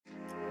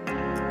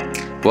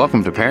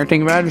Welcome to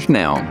Parenting Matters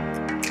Now,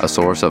 a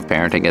source of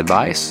parenting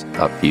advice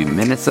a few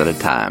minutes at a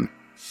time.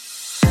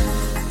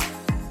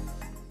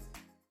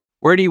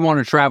 Where do you want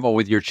to travel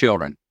with your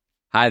children?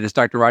 Hi, this is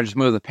Dr. Roger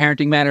Smith of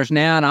Parenting Matters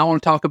Now, and I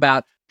want to talk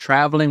about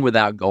traveling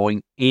without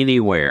going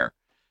anywhere.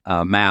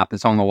 A map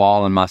is on the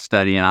wall in my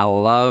study, and I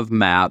love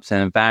maps.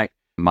 And in fact,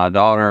 my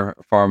daughter,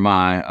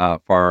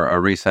 for a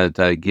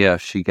recent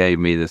gift, she gave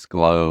me this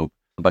globe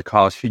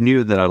because she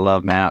knew that I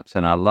love maps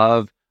and I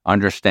love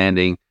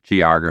understanding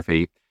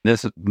geography.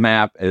 This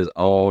map is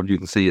old. You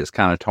can see it's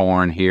kind of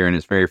torn here and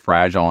it's very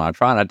fragile. And I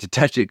try not to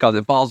touch it because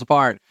it falls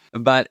apart.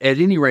 But at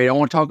any rate, I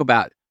want to talk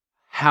about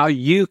how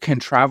you can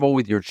travel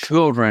with your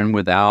children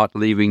without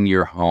leaving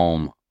your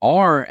home.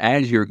 Or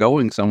as you're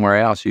going somewhere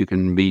else, you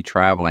can be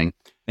traveling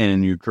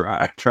and you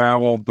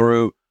travel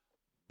through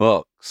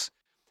books.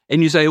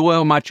 And you say,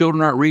 well, my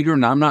children aren't readers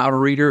and I'm not a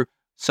reader.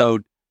 So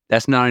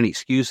that's not an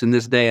excuse in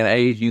this day and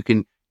age. You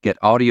can get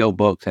audio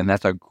books, and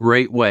that's a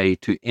great way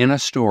to, in a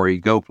story,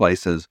 go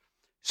places.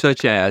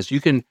 Such as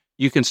you can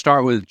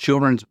start with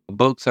children's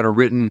books that are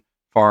written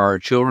for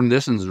children.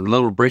 This is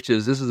Little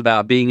Britches. This is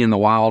about being in the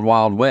wild,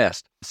 wild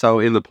west. So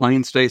in the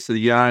plain states of the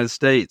United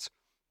States,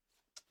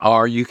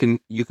 or you can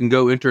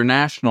go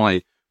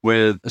internationally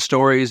with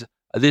stories.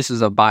 This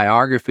is a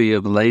biography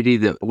of a lady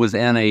that was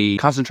in a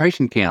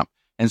concentration camp.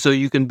 And so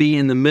you can be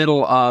in the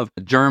middle of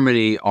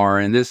Germany, or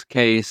in this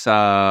case,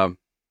 I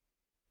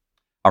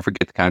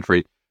forget the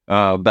country,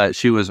 but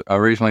she was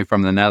originally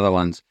from the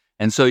Netherlands.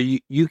 And so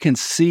you can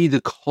see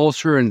the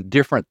culture and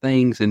different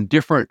things and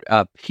different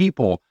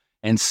people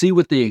and see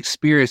what they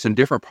experience in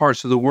different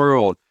parts of the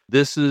world.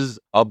 This is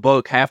a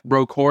book, Half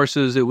Broke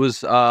Horses. It was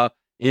set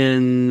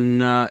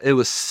in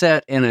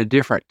a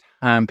different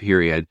time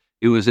period.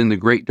 It was in the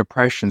Great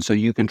Depression. So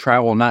you can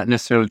travel not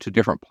necessarily to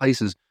different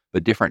places,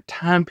 but different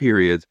time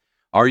periods.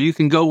 Or you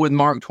can go with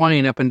Mark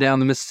Twain up and down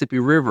the Mississippi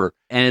River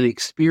and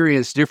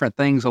experience different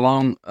things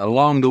along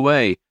the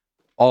way.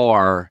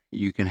 Or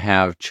you can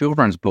have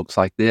children's books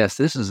like this.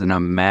 This is an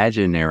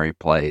imaginary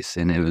place.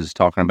 And it was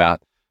talking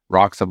about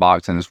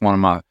Roxabox, and it's one of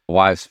my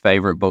wife's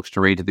favorite books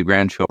to read to the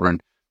grandchildren.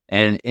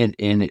 And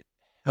it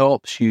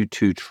helps you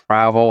to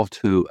travel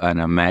to an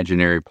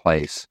imaginary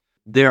place.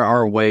 There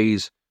are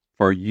ways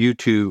for you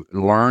to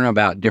learn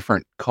about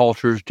different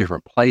cultures,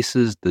 different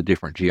places, the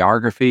different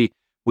geography.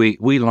 We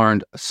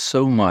learned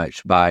so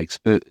much by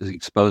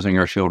exposing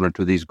our children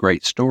to these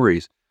great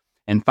stories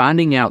and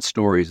finding out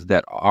stories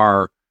that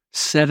are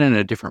set in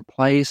a different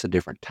place, a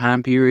different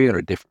time period, or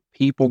a different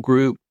people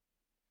group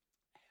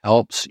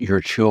helps your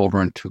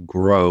children to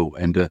grow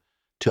and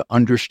to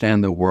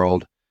understand the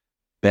world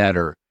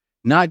better.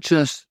 Not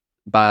just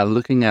by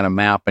looking at a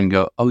map and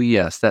go, oh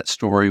yes, that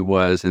story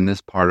was in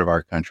this part of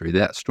our country.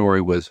 That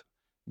story was,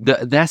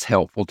 that's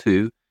helpful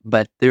too.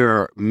 But there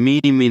are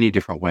many, many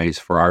different ways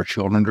for our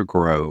children to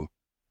grow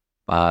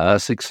by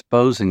us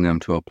exposing them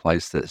to a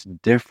place that's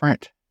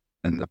different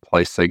than the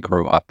place they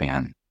grew up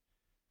in.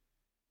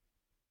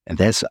 And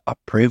that's a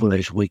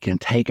privilege. We can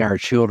take our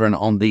children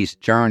on these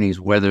journeys,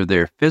 whether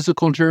they're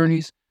physical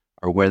journeys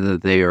or whether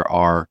they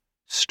are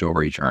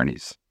story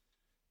journeys.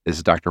 This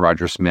is Dr.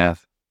 Roger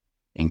Smith,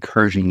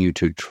 encouraging you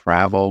to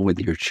travel with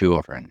your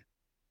children,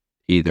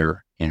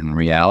 either in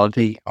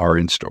reality or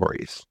in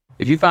stories.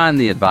 If you find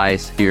the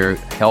advice here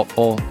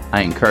helpful, I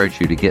encourage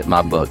you to get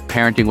my book,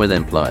 Parenting with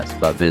Influence,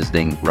 by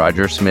visiting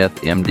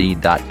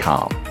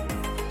rogersmithmd.com.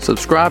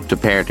 Subscribe to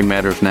Parenting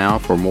Matters Now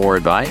for more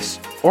advice,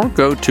 or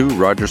go to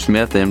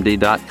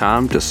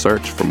rogersmithmd.com to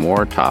search for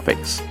more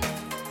topics.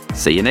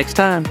 See you next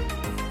time.